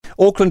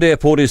Auckland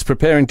Airport is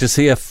preparing to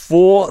see a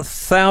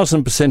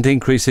 4,000%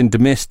 increase in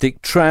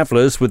domestic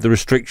travellers with the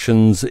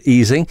restrictions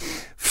easing.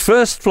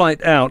 First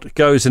flight out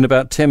goes in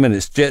about 10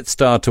 minutes.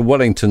 Jetstar to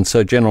Wellington.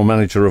 So General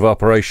Manager of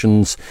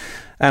Operations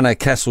Anna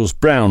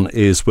Cassels-Brown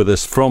is with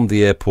us from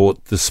the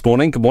airport this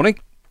morning. Good morning.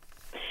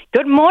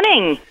 Good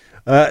morning.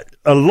 A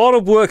lot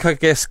of work, I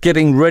guess,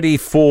 getting ready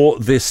for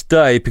this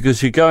day,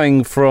 because you're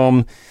going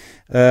from,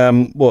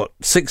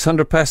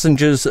 600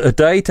 passengers a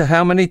day to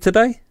how many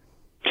today?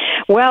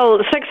 Well,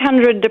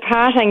 600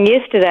 departing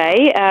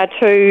yesterday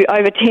to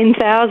over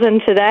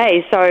 10,000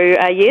 today. So,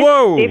 yes,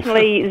 Whoa.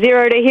 Definitely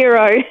zero to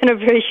hero in a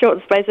very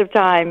short space of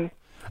time.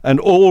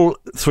 And all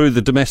through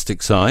the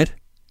domestic side?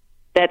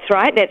 That's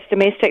right, that's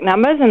domestic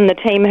numbers, and the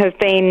team have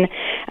been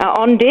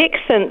on deck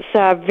since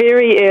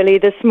very early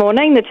this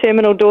morning. The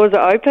terminal doors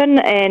are open,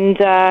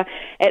 and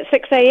at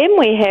 6 a.m.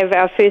 we have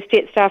our first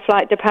Jetstar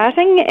flight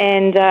departing,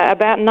 and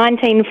about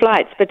 19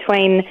 flights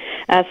between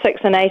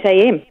 6 and 8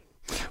 a.m.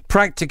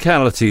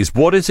 Practicalities,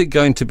 what is it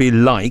going to be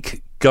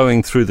like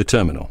going through the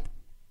terminal?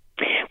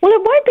 Well,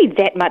 it won't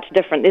be that much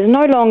different. There's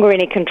no longer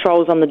any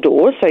controls on the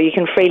door, so you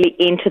can freely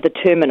enter the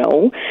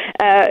terminal.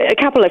 A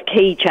couple of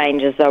key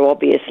changes, though,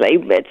 obviously.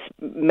 It's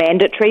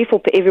mandatory for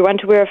everyone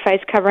to wear a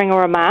face covering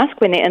or a mask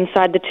when they're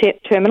inside the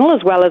terminal,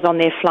 as well as on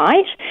their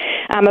flight.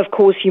 Of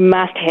course, you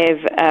must have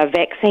a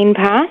vaccine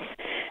pass.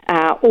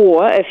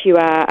 Or if you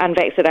are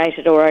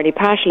unvaccinated or only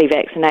partially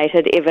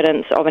vaccinated,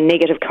 evidence of a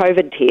negative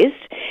COVID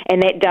test,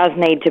 and that does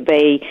need to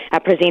be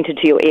presented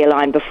to your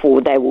airline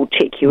before they will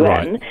check you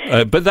in.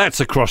 But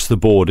that's across the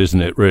board,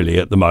 isn't it, really,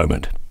 at the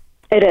moment?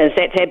 It is.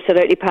 That's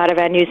absolutely part of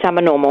our new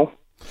summer normal.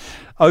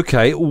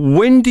 Okay,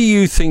 when do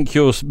you think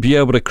you'll be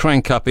able to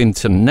crank up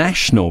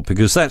international?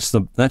 Because that's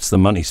the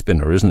money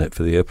spinner, isn't it,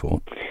 for the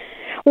airport?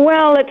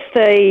 Well, it's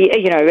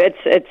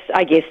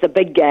I guess the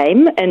big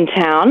game in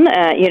town,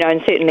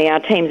 and certainly our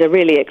teams are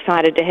really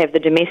excited to have the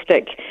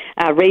domestic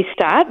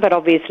restart, but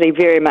obviously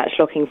very much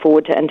looking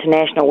forward to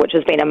international, which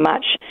has been a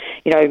much,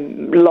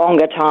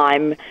 longer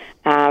time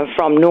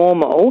from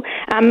normal.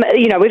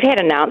 We've had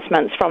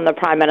announcements from the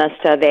Prime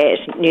Minister that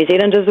New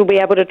Zealanders will be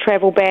able to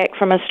travel back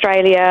from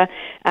Australia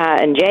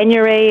in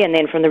January, and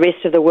then from the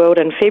rest of the world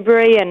in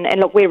February. And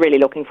look, we're really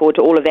looking forward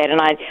to all of that.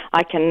 And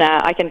I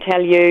can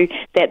tell you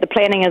that the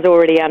planning is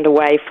already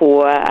underway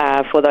for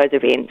those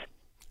events.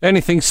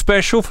 Anything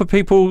special for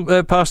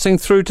people passing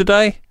through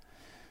today?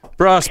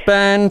 Brass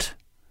band.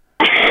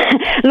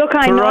 Look,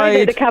 I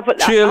parade, know that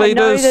cheerleaders. I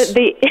know that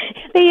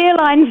the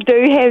airlines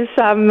do have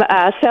some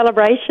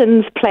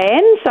celebrations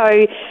planned. So,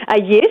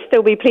 yes,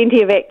 there'll be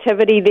plenty of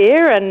activity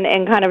there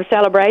and kind of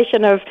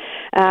celebration of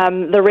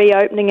the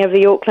reopening of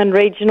the Auckland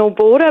regional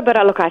border. But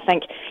look, I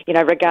think,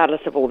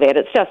 regardless of all that,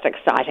 it's just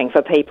exciting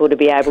for people to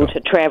be able to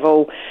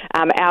travel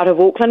out of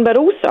Auckland, but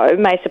also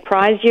may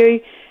surprise you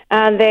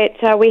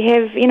that we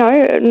have,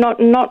 not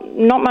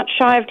much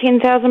shy of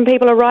 10,000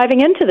 people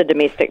arriving into the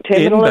domestic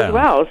terminal as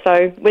well.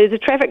 So there's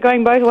traffic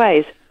going both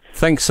ways.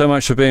 Thanks so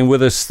much for being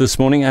with us this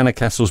morning, Anna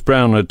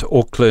Cassels-Brown at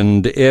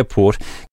Auckland Airport.